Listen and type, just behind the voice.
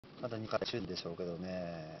まだ2回中でしょうけど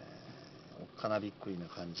ね、おっかなびっくりな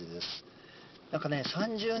感じです。なんかね、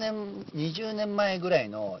30年、20年前ぐらい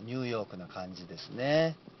のニューヨークな感じです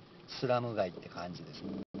ね。スラム街って感じです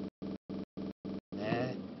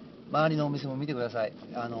ね。周りのお店も見てください。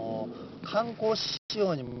観光し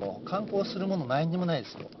ようにも、観光するもの何にもないで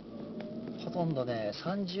すよ。ほとんどね、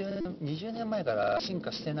30、20年前から進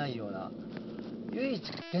化してないような、唯一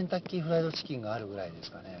ケンタッキーフライドチキンがあるぐらいです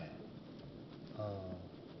かね。うん、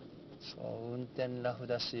そう、運転ラフ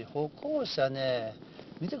だし、歩行者ね、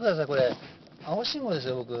見てください、これ、青信号です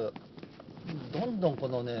よ、僕。どんどんこ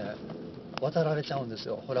のね、渡られちゃうんです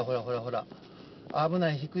よ。ほらほらほらほら。危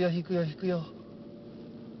ない、引くよ、引くよ、引くよ。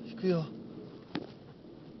引くよ。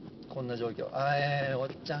こんな状況。おっ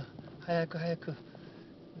ちゃん、早く早く。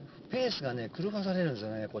ペースがね、狂わされるんです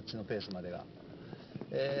よね、こっちのペースまでが。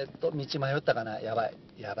道迷ったかな。やばい、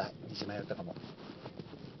やばい、道迷ったかも。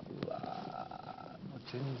うわー、もう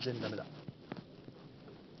全然ダメだ。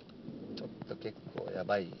ちょっと結構や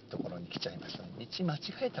ばいところに来ちゃいましたね。道間違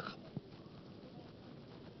えたかも。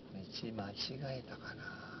道間違えたかな。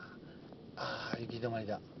あー、行き止まり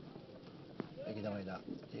だ。行き止まりだ。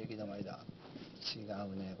行き止まりだ。違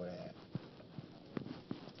うね、こ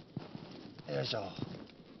れ。よいしょ。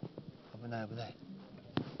危ない危ない。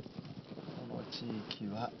この地域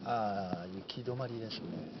は、行き止まりですね。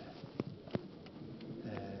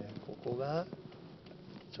ここが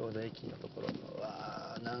ちょうど駅のところ。う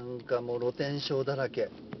わー、なんかもう露天商だら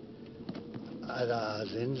け。あら、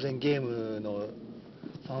全然ゲームの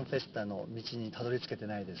ファンフェスタの道にたどり着けて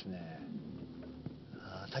ないですね。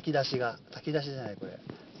炊き出しじゃない、これ。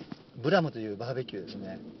ブラムというバーベキューです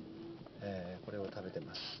ね。これを食べて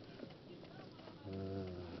ます。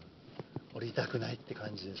降りたくないって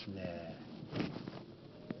感じですね。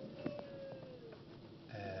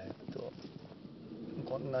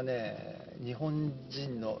こんなね、日本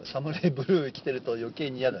人のサムライブルー着てると余計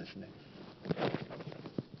に嫌だですね。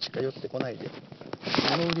近寄ってこないで。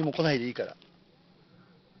物売りも来ないでいいから。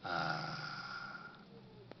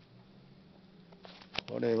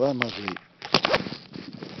これはまずい。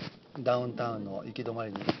ダウンタウンの行き止ま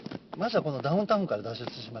りに。まずはこのダウンタウンから脱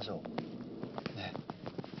出しましょう。ね。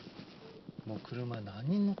もう車何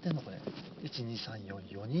人乗ってんのこれ。1、2、3、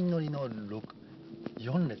4、4人乗りの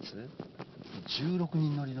4列 ?16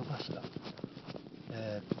 人乗りのバスが。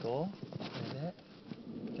これで、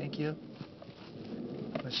Thank you。よ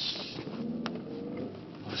し。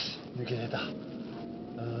よし、抜けれた。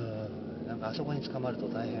なんかあそこに捕まると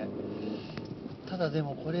大変。ただで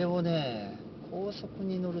もこれをね、高速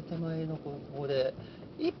に乗る手前のここで、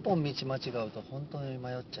一本道間違うと本当に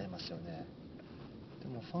迷っちゃいますよね。で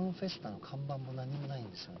もファンフェスタの看板も何もないん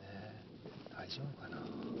ですよね。大丈夫かな。よ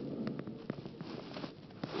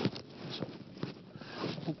いしょ。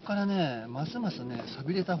こっからね、ますますね、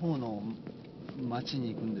寂れた方の街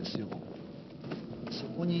に行くんですよ。そ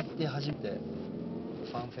こに行って初めて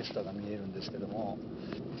ファンフェスタが見えるんですけども、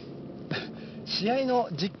試合の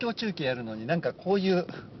実況中継やるのになんかこういう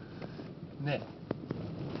ね、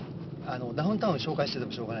ダウンタウン紹介してて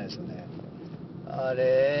もしょうがないですよね。あ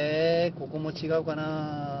れ、ここも違うか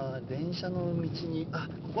な。電車の道に、こ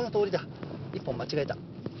この通りだ。一本間違えた。は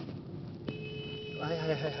いはい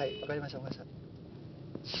はいはい、わかりましたわかりまし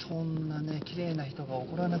た。そんなね、綺麗な人が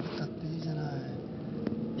怒らなくたっていいじゃない。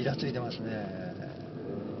イラついてますね。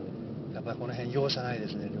やっぱりこの辺容赦ないで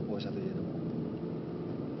すね、旅行者といえど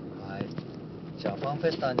も。はい。じゃあファンフ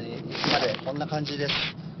ェスタに行くまでこんな感じです。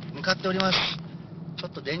向かっております。ちょ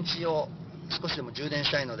っと電池を少しでも充電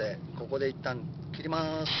したいので、ここで一旦切り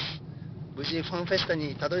ます。無事ファンフェスタ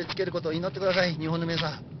にたどり着けることを祈ってください、日本の皆さ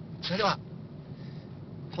ん。それでは、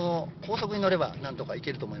この高速に乗ればなんとか行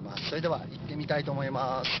けると思います。それでは行ってみたいと思い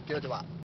ます。ではでは。